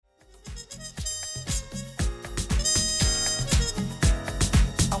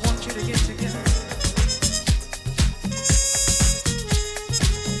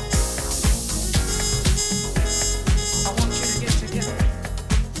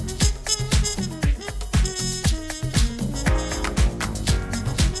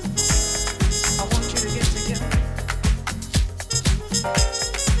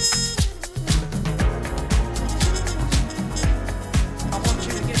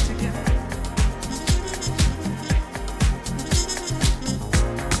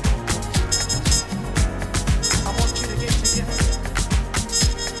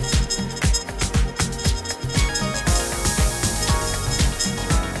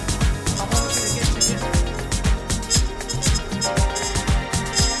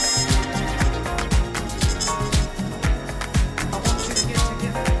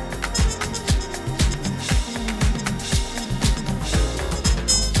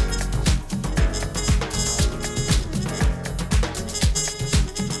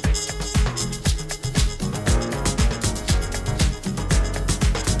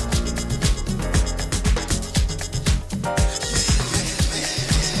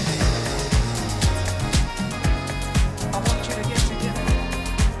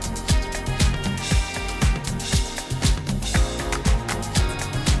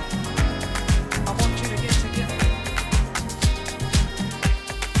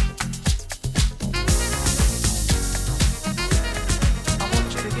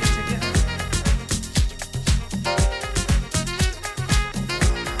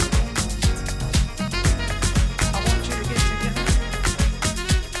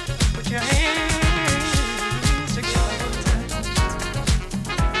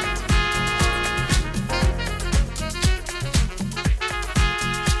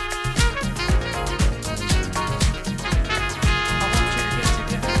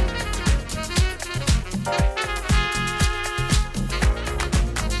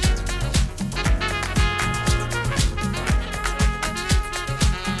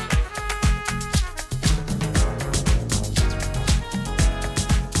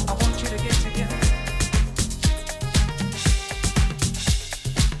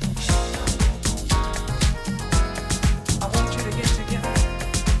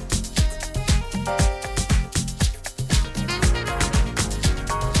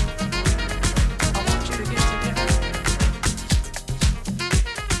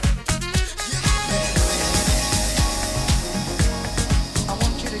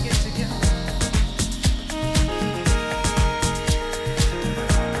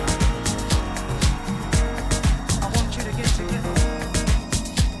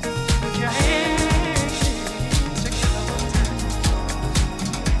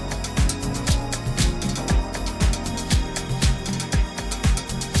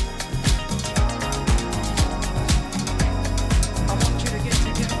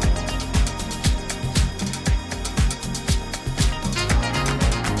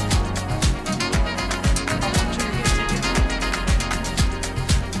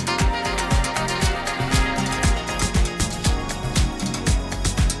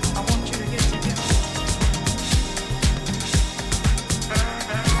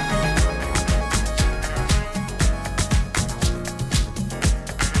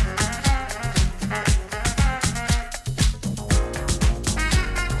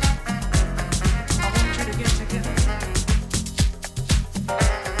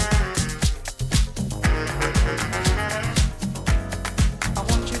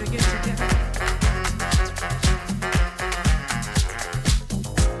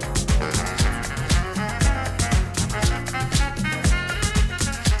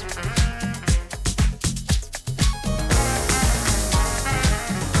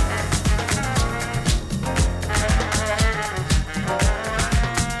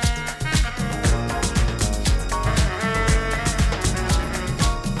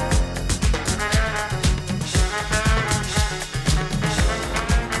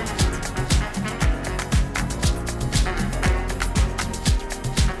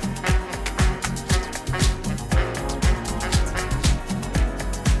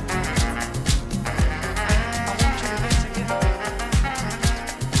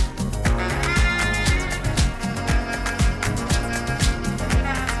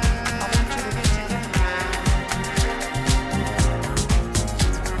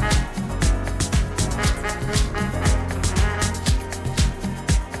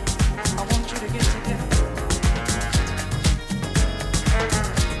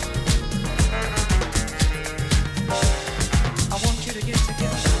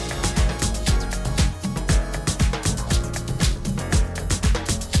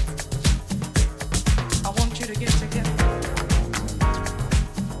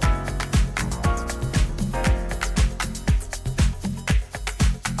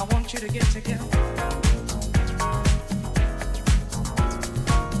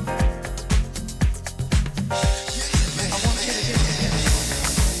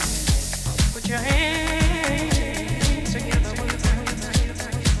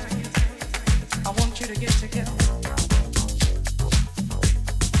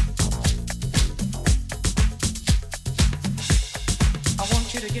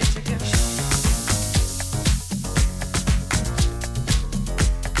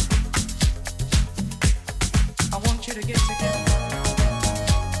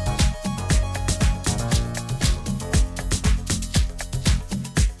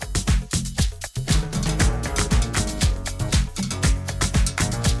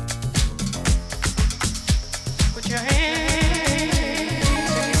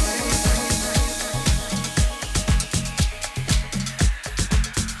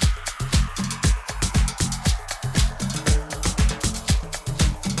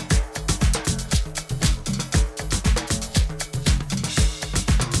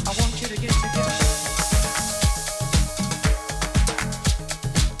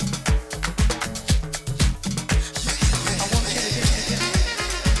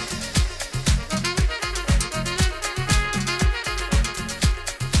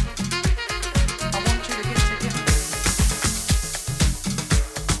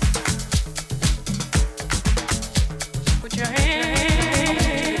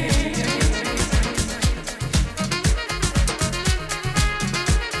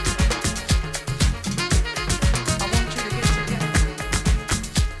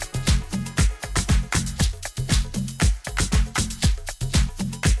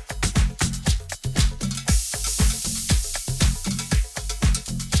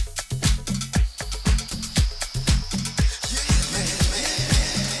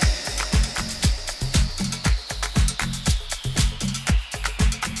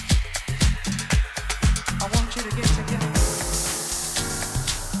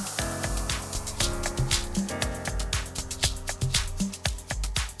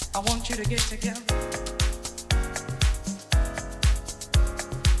want you to get together.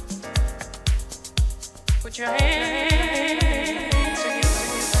 Put your hands together.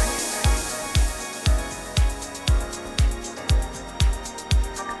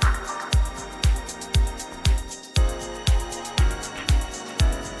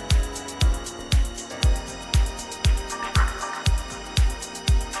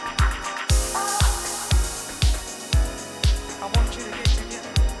 I want you to get together.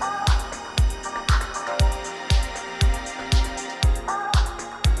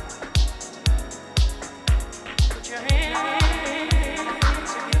 Put your hands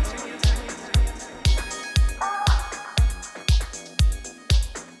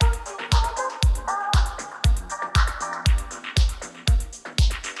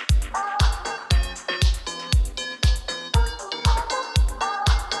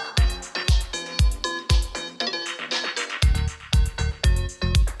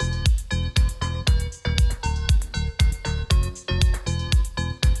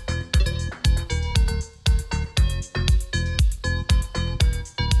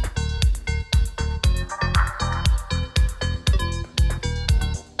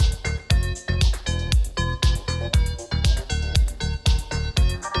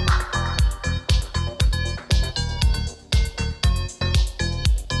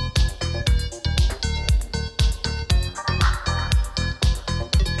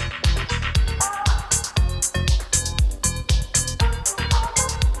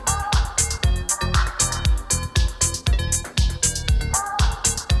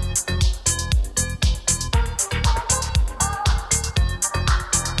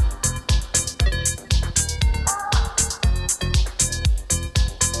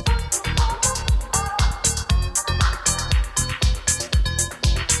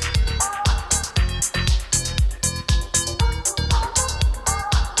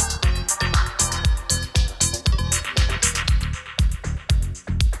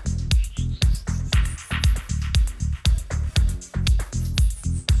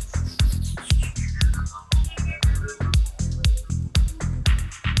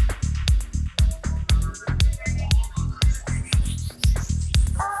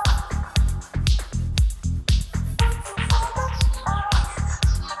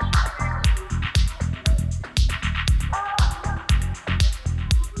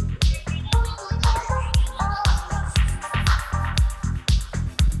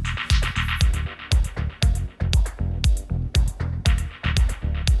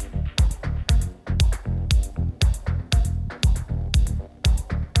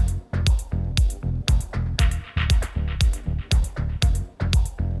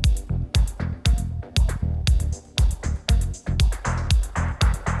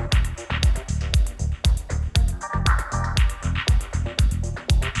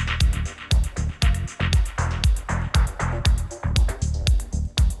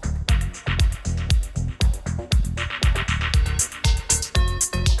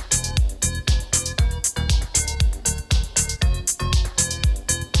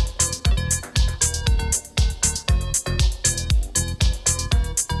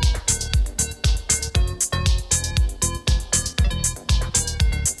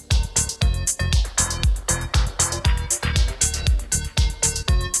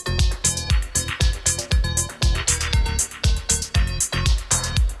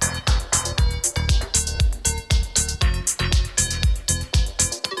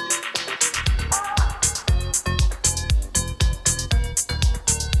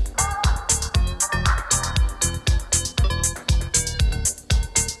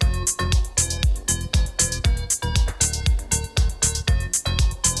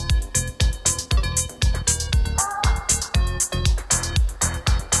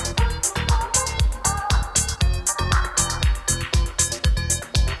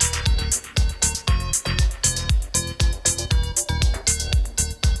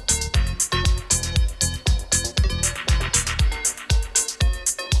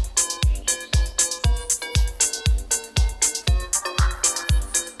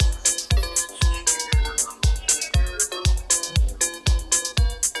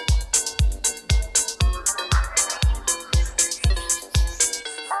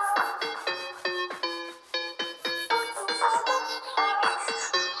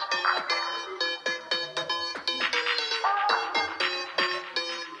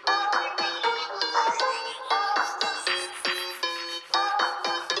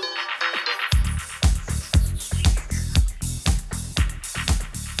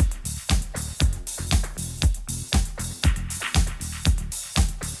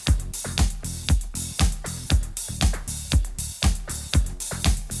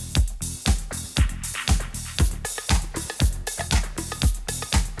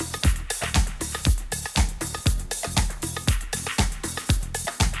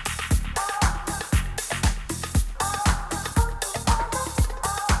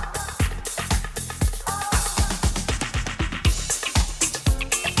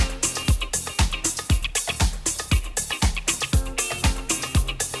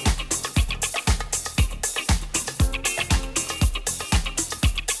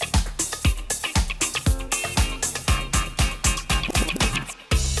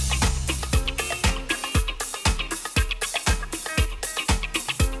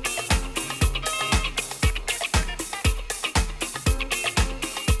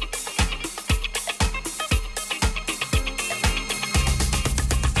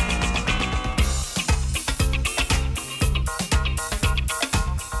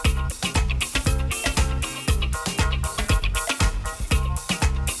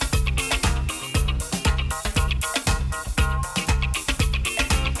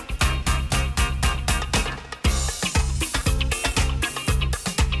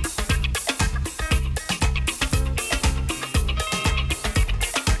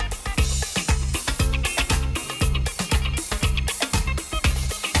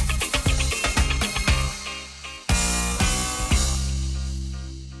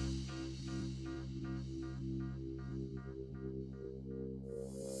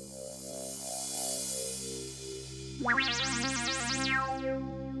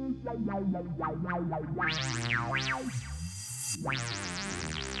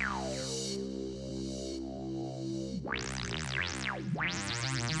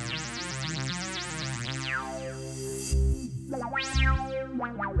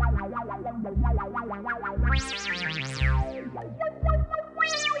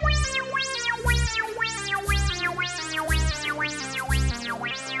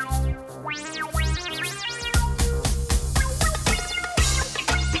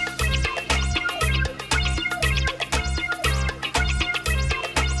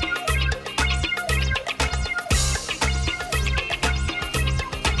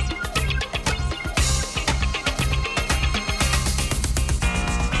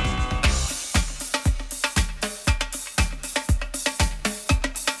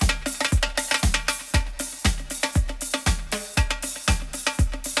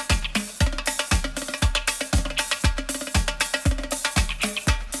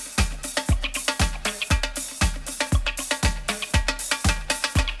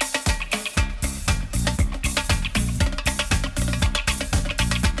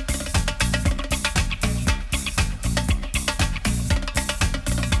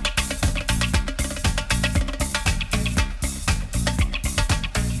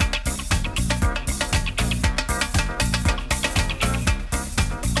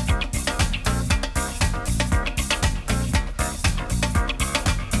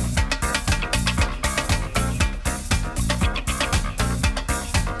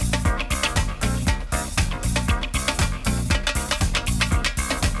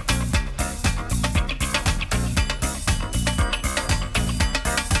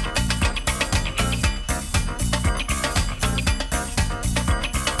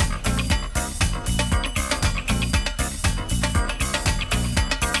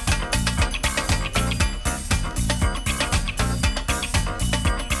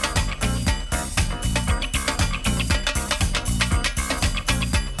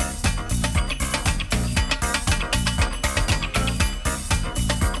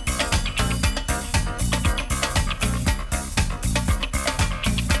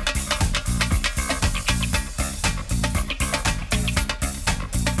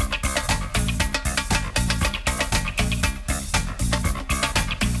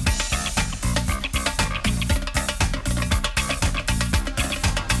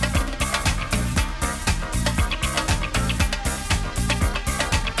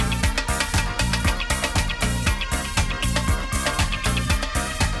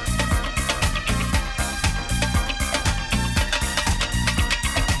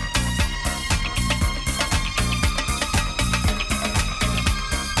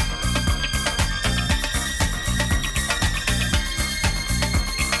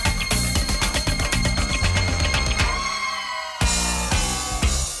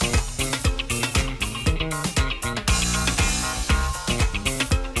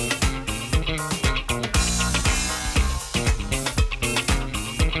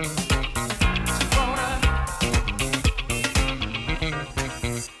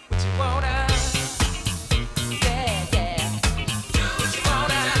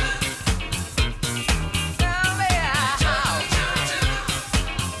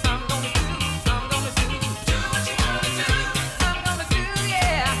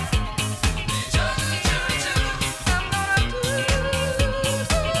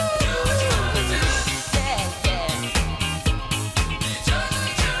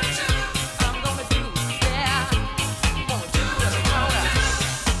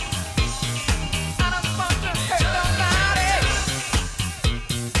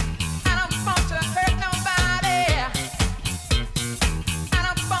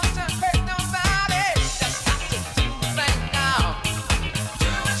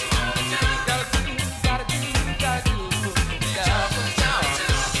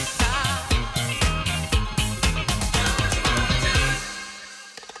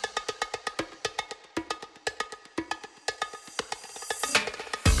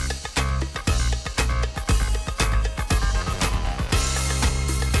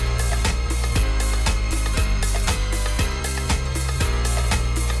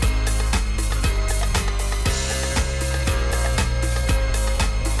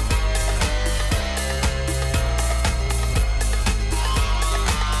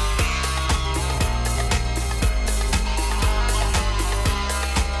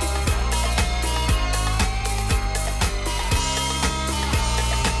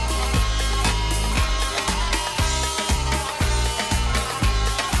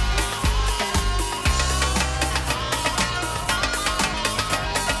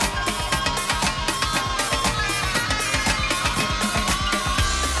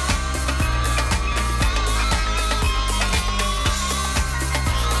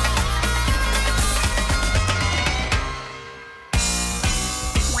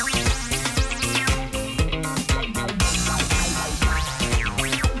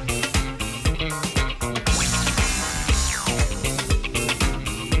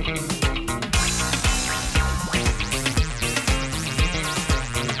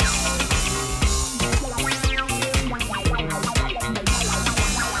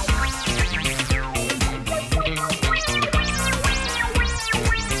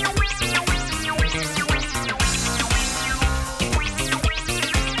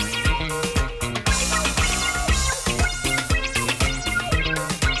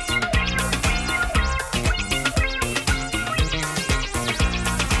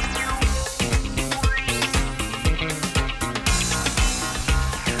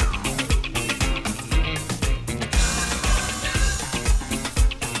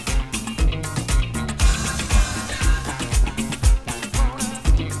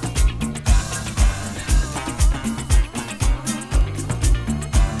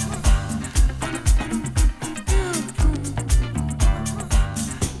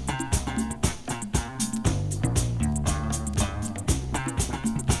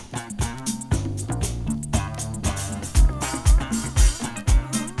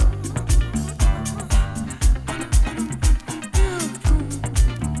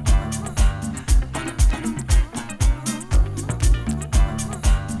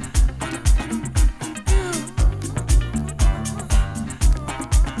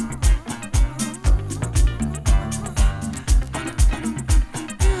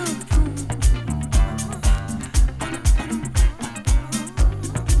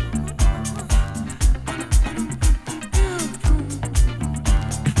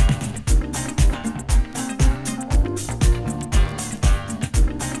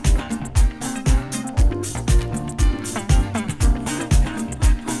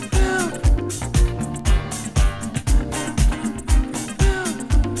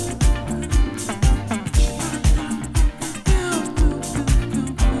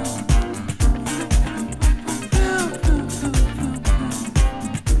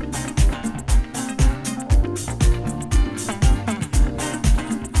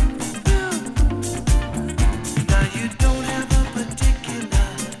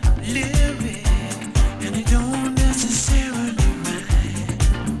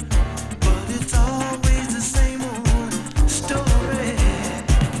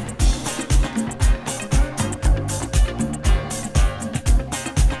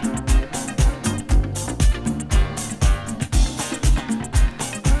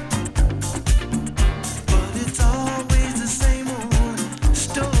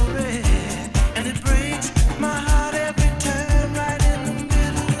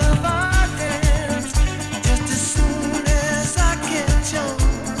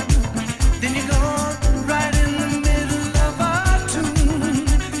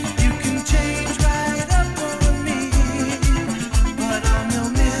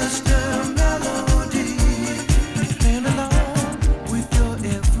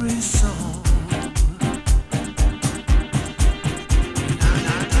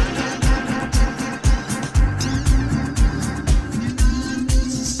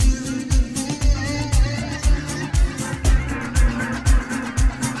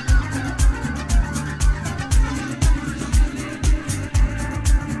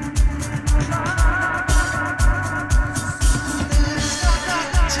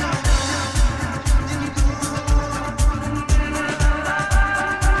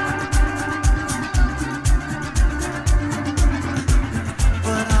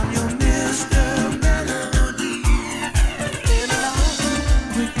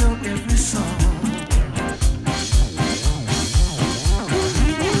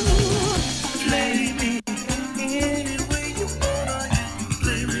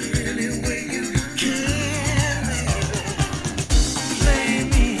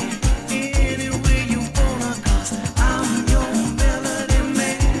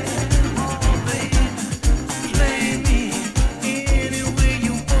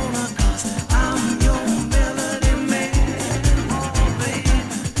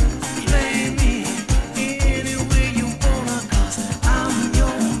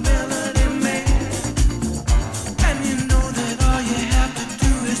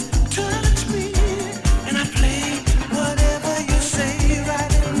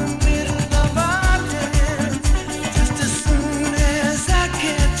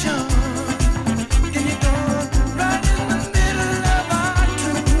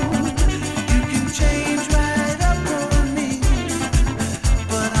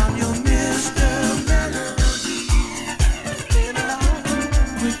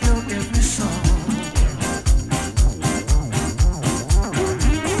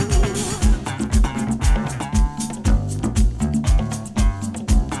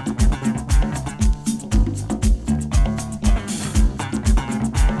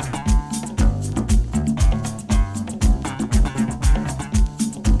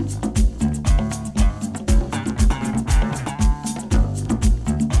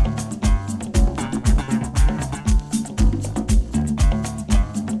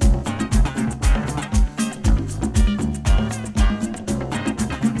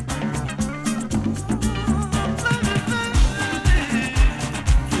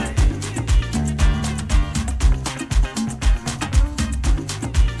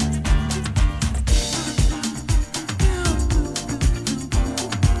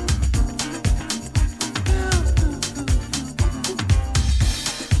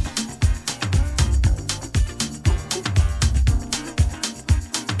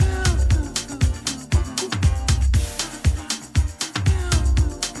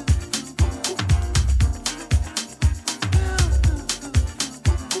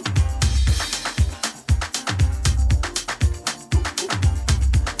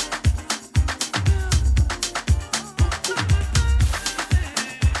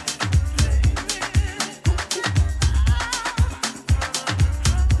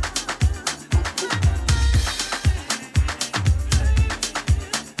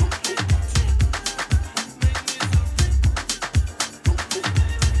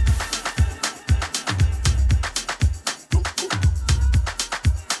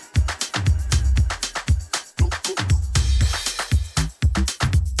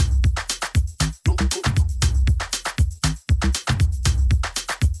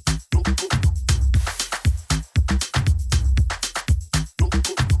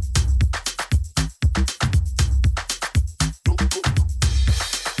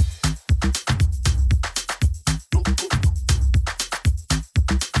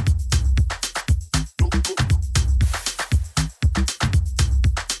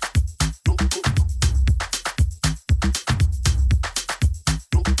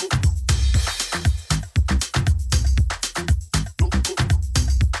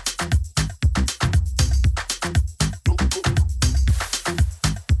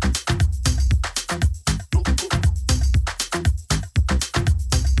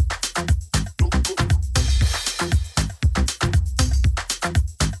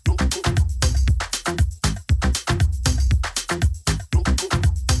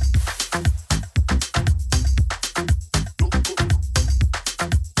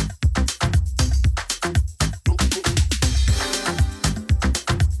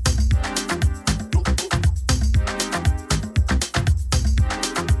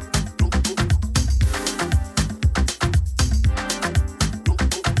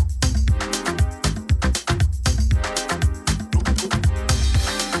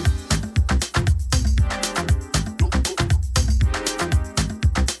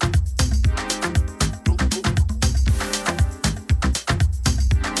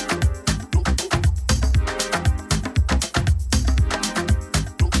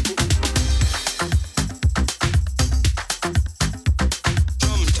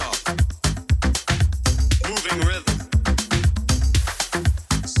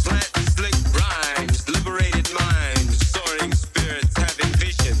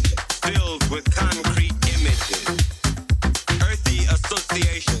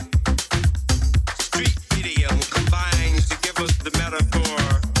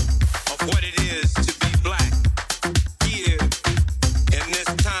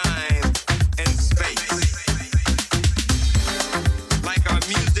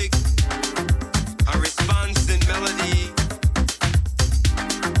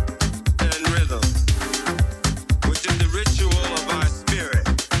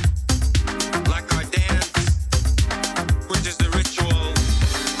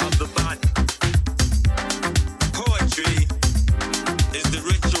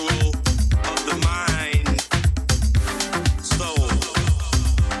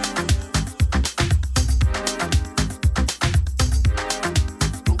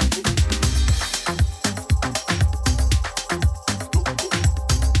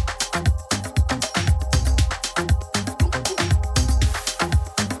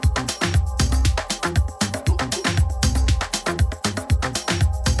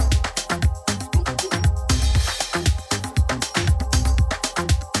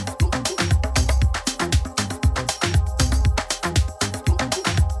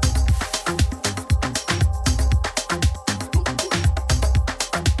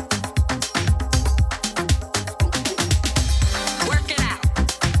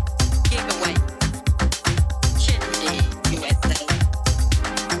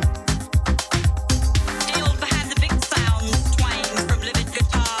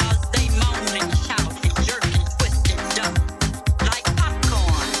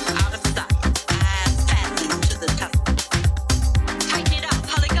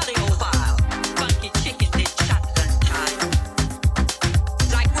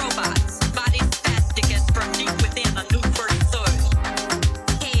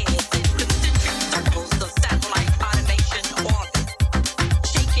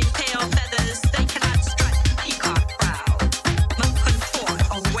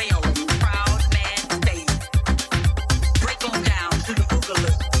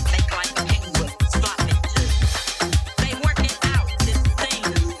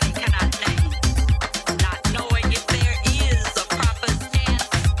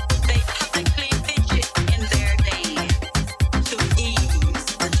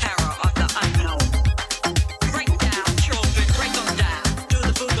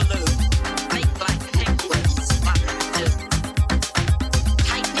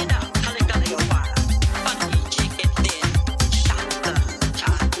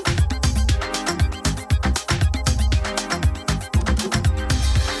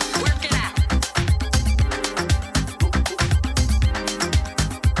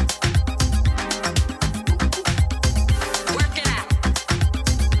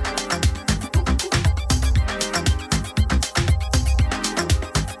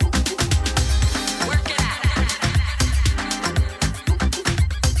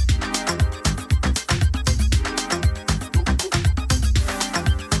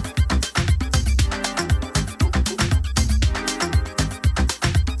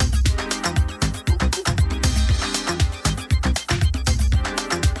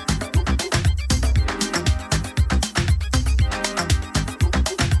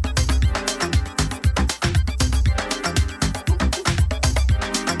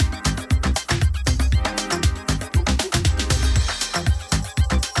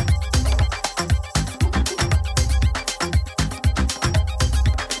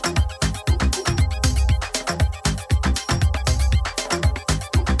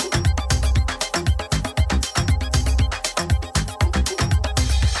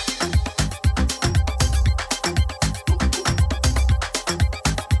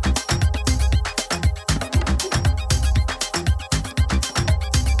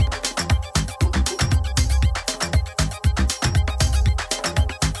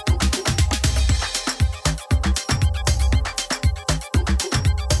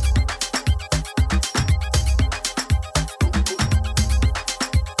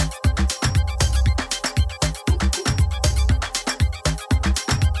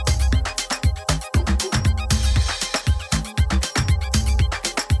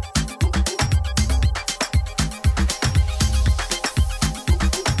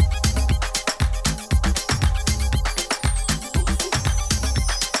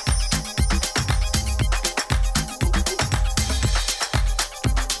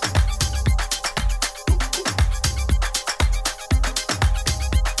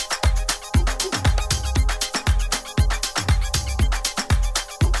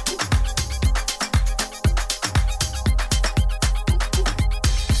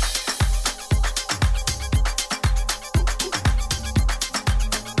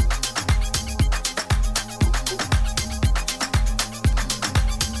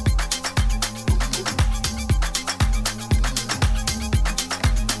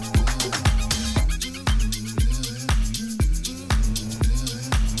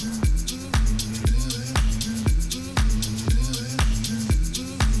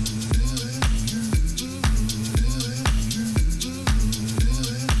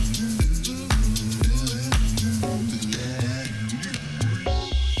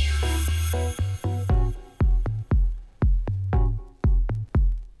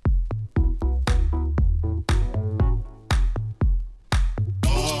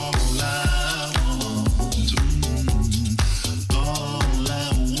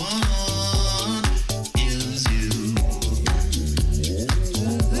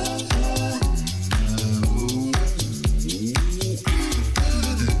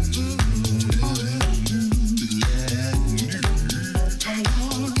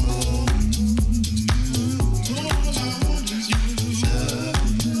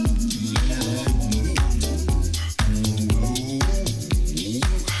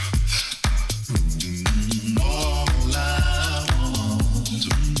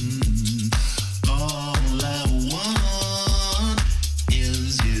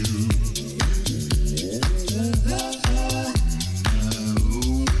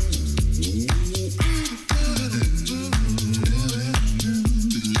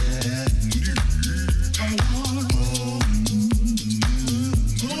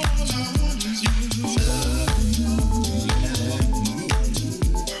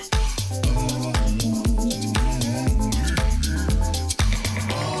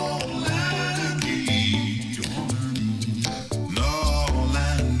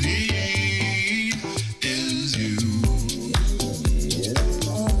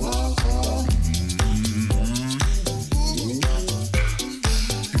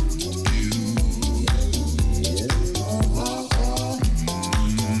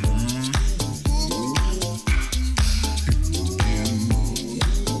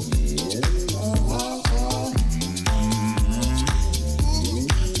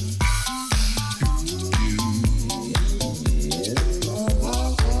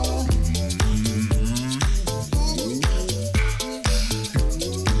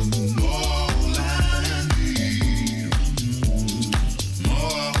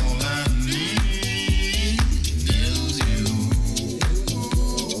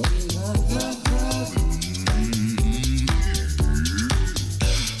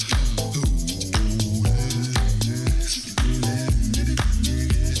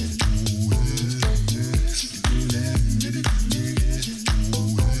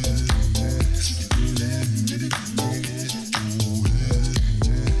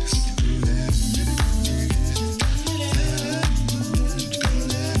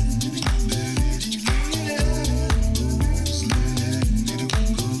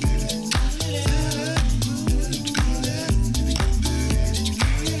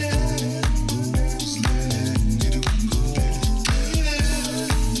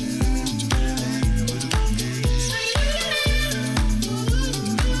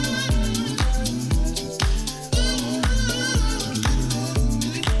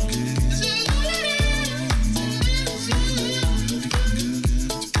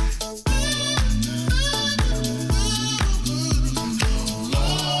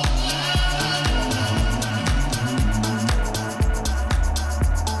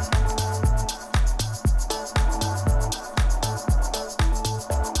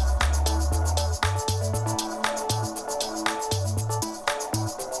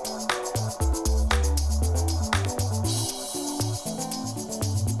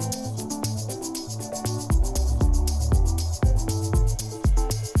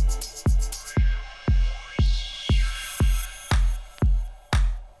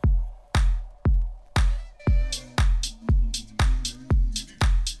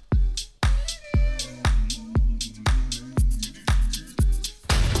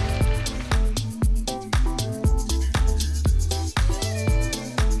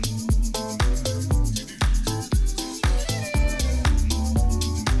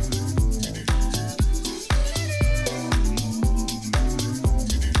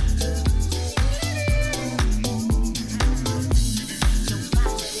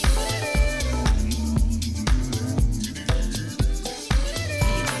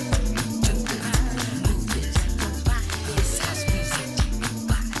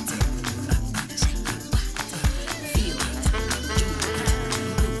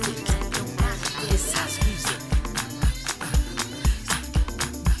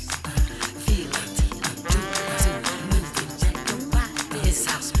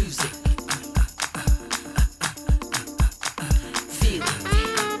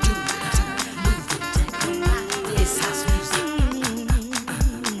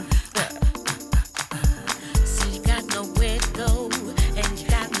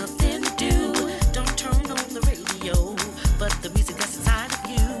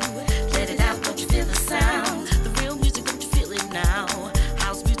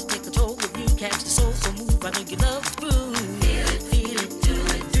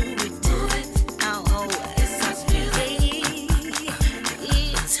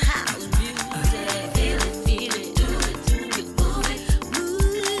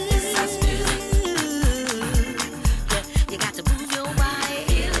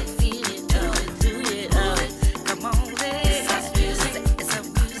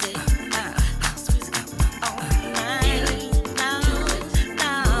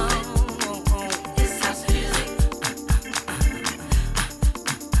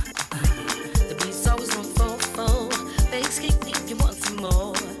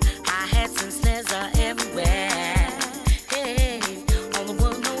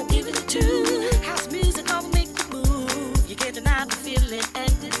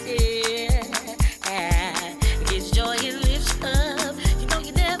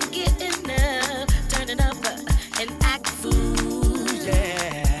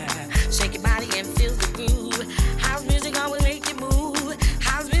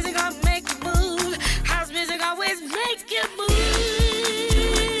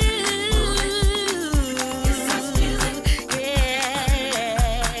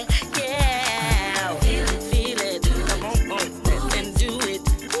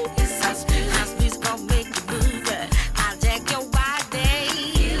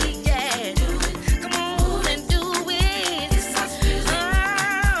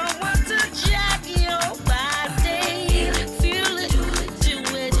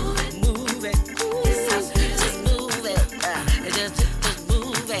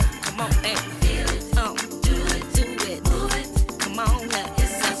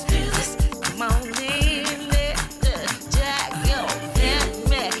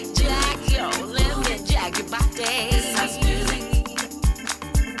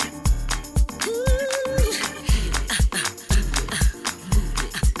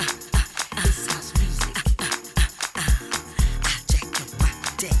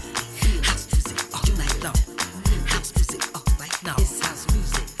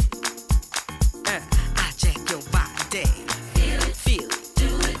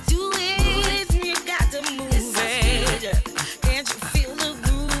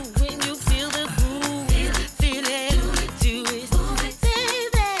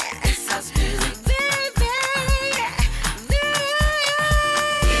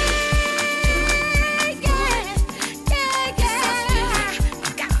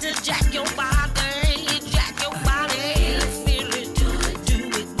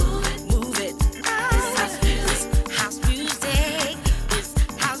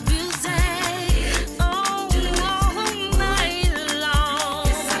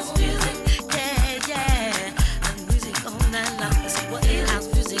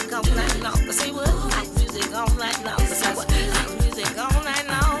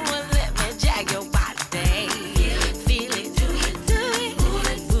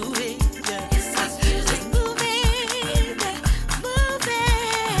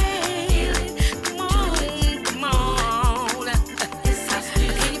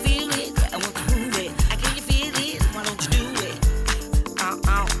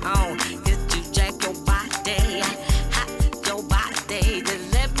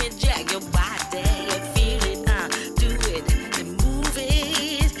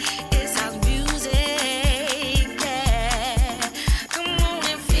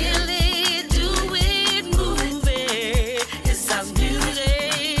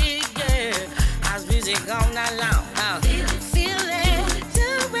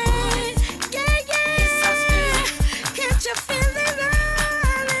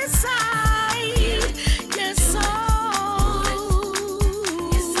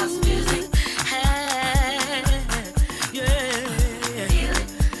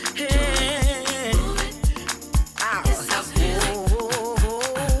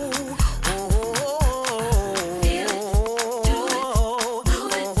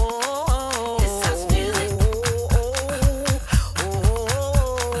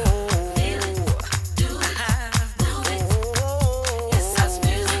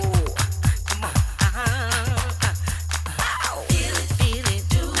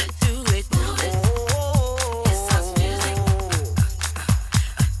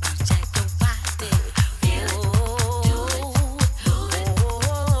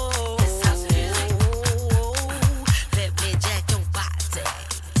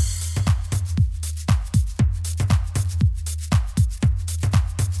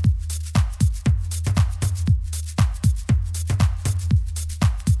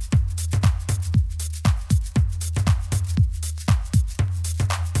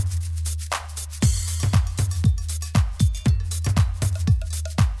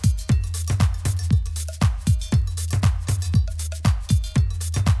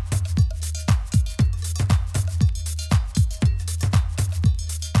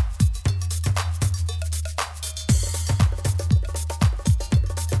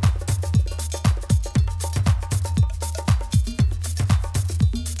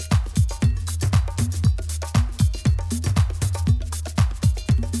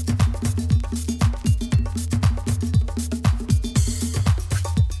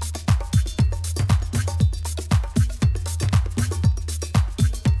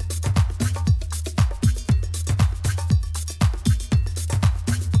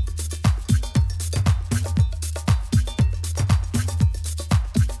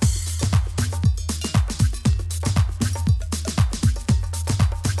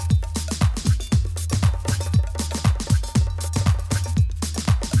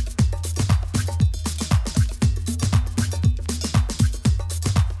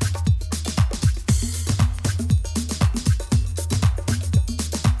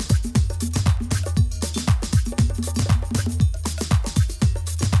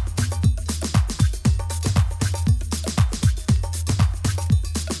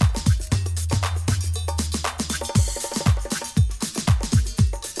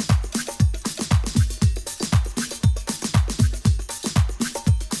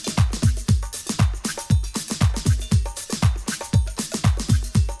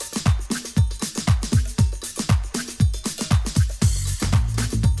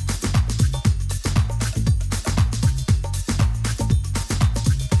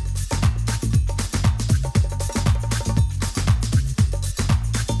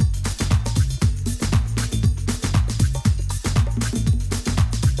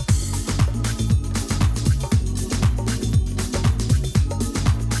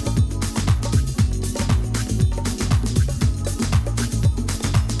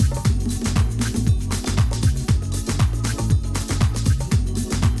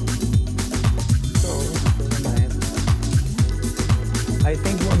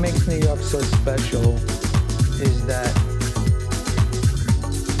New York so special is that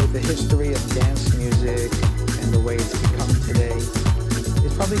with the history of dance music and the way it's become today,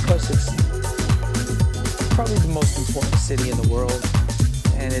 it's probably because it's probably the most important city in the world,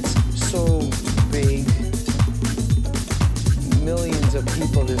 and it's so big. Millions of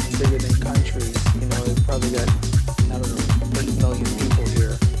people, is bigger than countries. You know, they've probably got, I don't know, 8 million people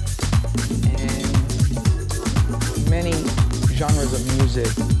here. And many genres of music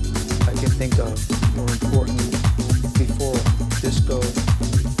I can think of were important before disco,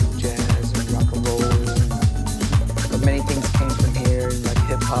 jazz, and rock and roll. But many things came from here, like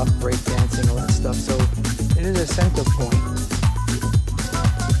hip-hop, breakdancing, all that stuff. So it is a center point.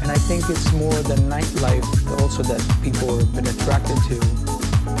 And I think it's more the nightlife also that people have been attracted to,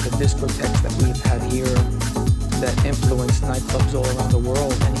 the discotheques that we've had here that influence nightclubs all around the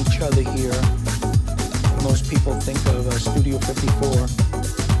world and each other here. Most people think of Studio 54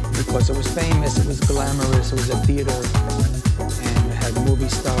 because it was famous, it was glamorous, it was a theater, and it had movie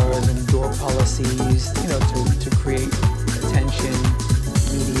stars and door policies, you know, to create attention,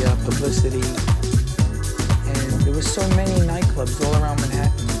 media, publicity. And there were so many nightclubs all around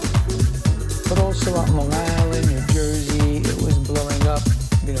Manhattan. But also out in Long Island, New Jersey, it was blowing up,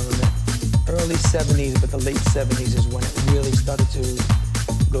 you know, in the early 70s, but the late 70s is when it really started to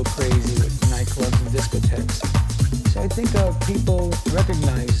go crazy with nightclubs and discotheques. So I think people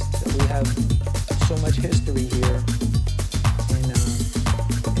recognize that we have so much history here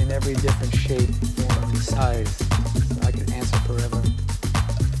in every different shape, form, and size. So I could answer forever.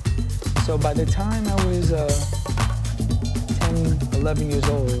 So by the time I was 10, 11 years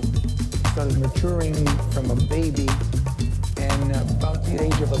old, started maturing from a baby, and about the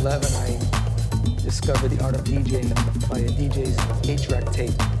age of 11 I discovered the art of DJing by a DJ's 8-track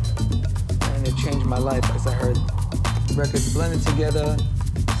tape, and it changed my life as I heard records blended together,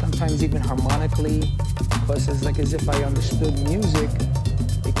 sometimes even harmonically, because it's like as if I understood music,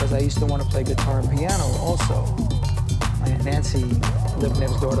 because I used to want to play guitar and piano also. My Aunt Nancy lived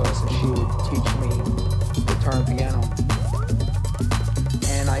next door to us, and she would teach me guitar and piano.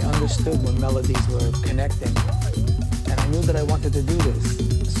 And I understood when melodies were connecting. And I knew that I wanted to do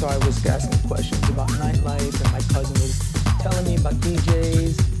this. So I was asking questions about nightlife, and my cousin was telling me about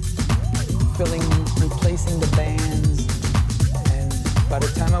DJs, replacing the bands. And by the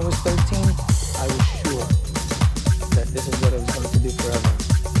time I was 13, I was sure that this is what I was going to do forever.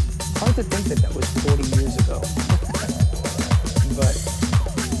 Hard to think that was 40 years ago. But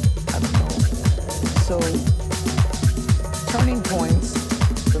I don't know. So turning points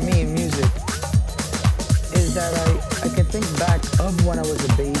for me in music is that I can think back of when I was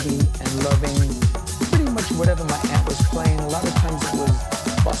a baby and loving pretty much whatever my aunt was playing. A lot of times it was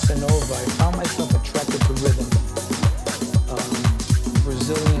bossa nova. I found myself attracted to rhythm.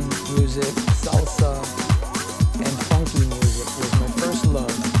 Brazilian music, salsa, and funky music was my first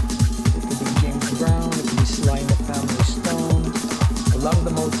love. It could be James Brown, it could be Sly and the Family Stone. A lot of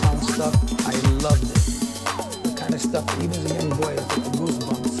the Motown stuff, I loved it. The kind of stuff that even as a young boy, I got the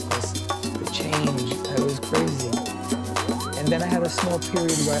goosebumps because the change, it was crazy. And then I had a small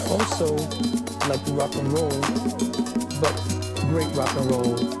period where I also liked rock and roll, but great rock and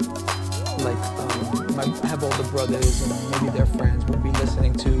roll. Like I have older brothers and maybe their friends would be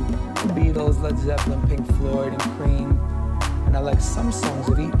listening to the Beatles, Led Zeppelin, Pink Floyd, and Cream. And I like some songs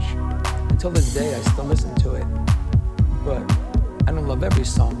of each. Until this day, I still listen to it. But I don't love every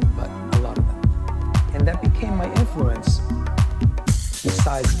song, but a lot of them. And that became my influence.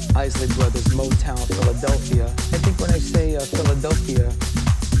 Besides Isley Brothers, Motown, Philadelphia. I think when I say Philadelphia,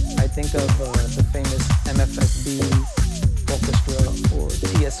 I think of the famous MFSB orchestra, or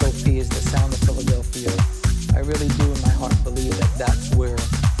TSOP is the sound of Philadelphia. I really do in my heart believe that that's where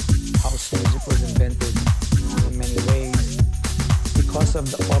house music was invented in many ways. Because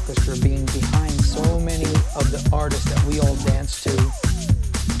of the orchestra being behind so many of the artists that we all dance to.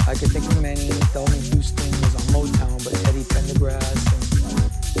 I could think of many. Thelma Houston was on Motown, but Eddie Pendergrass and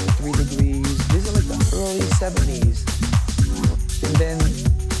 3 Degrees. These are like the early 70s. And then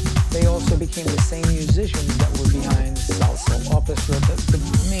they also became the same musicians that were behind Salsa Orchestra, the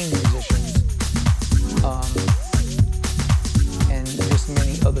main musicians. And just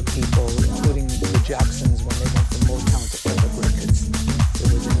many other people, including the Jacksons when they went from Motown to Epic Records.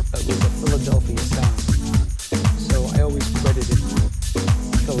 It was a Philadelphia sound. So I always credited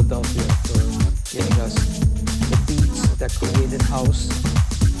Philadelphia for giving us the beats that created house,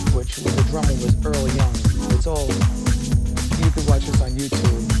 which the drummer was Earl Young. It's all, you could watch this on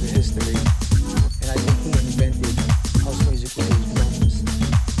YouTube, the history. And I think he invented house music with his drums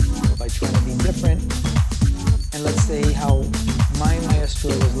by trying to be different. And let's say how my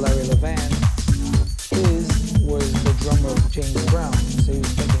maestro was Larry So he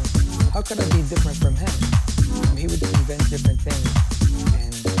was thinking, how could I be different from him? And he would invent different things.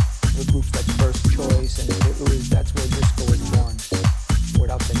 And with groups like First Choice, and that's where disco was born.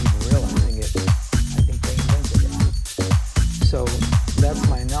 Without them even realizing it, I think they invented it. So that's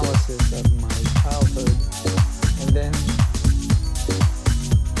my analysis of my childhood. And then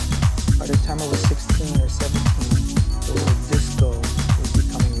by the time I was 16 or 17, the word disco was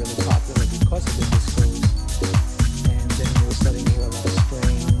becoming really popular because of the discos. And then we were starting to hear a lot of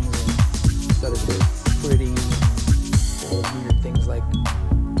strings and started to get pretty and all weird things like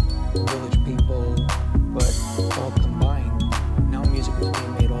Village People, but all combined. Now music was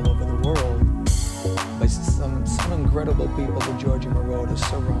being made all over the world by some incredible people, the Giorgio Moroder,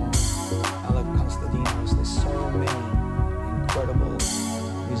 Sarong, Alec Constantinos. There's so many incredible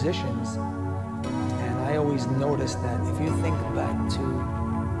musicians. And I always noticed that if you think back to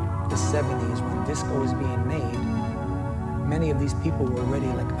the 70s when disco was being made, many of these people were already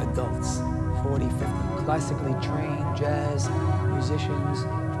like adults, 40, 50, classically trained jazz musicians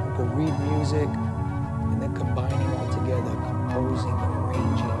who could read music and then combining all together, composing,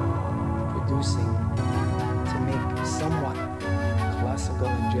 arranging, producing to make somewhat classical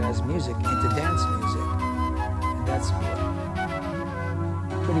and jazz music into dance music. And that's what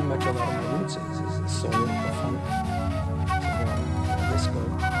pretty much a lot of my roots is the soul, the funk, the disco.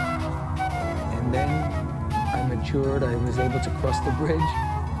 And then I matured. I was able to cross the bridge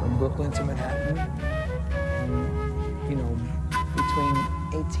from Brooklyn to Manhattan. And, you know, between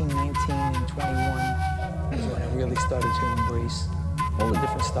 18, 19, and 21 is when I really started to embrace all the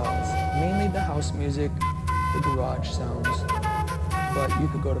different styles. Mainly the house music, the garage sounds. But you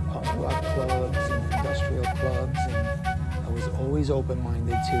could go to punk rock clubs and industrial clubs, and I was always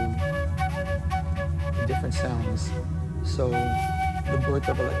open-minded to the different sounds. So the birth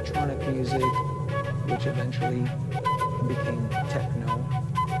of electronic music, which eventually became techno,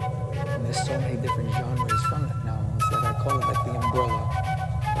 and there's so many different genres from it now, is that I call it like the umbrella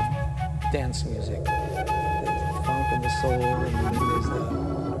of dance music. The funk and the soul, and then there's the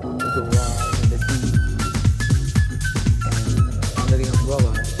garage and the deep. And under the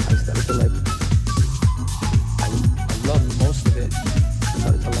umbrella, I started to like, I loved most of it. I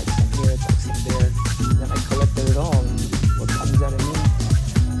started to like some here, like some there. Then I collected it all, and what comes out of me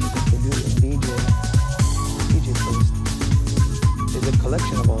as a producer and DJ first is a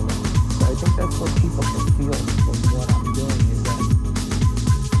collection of all that. So I think that's what people can feel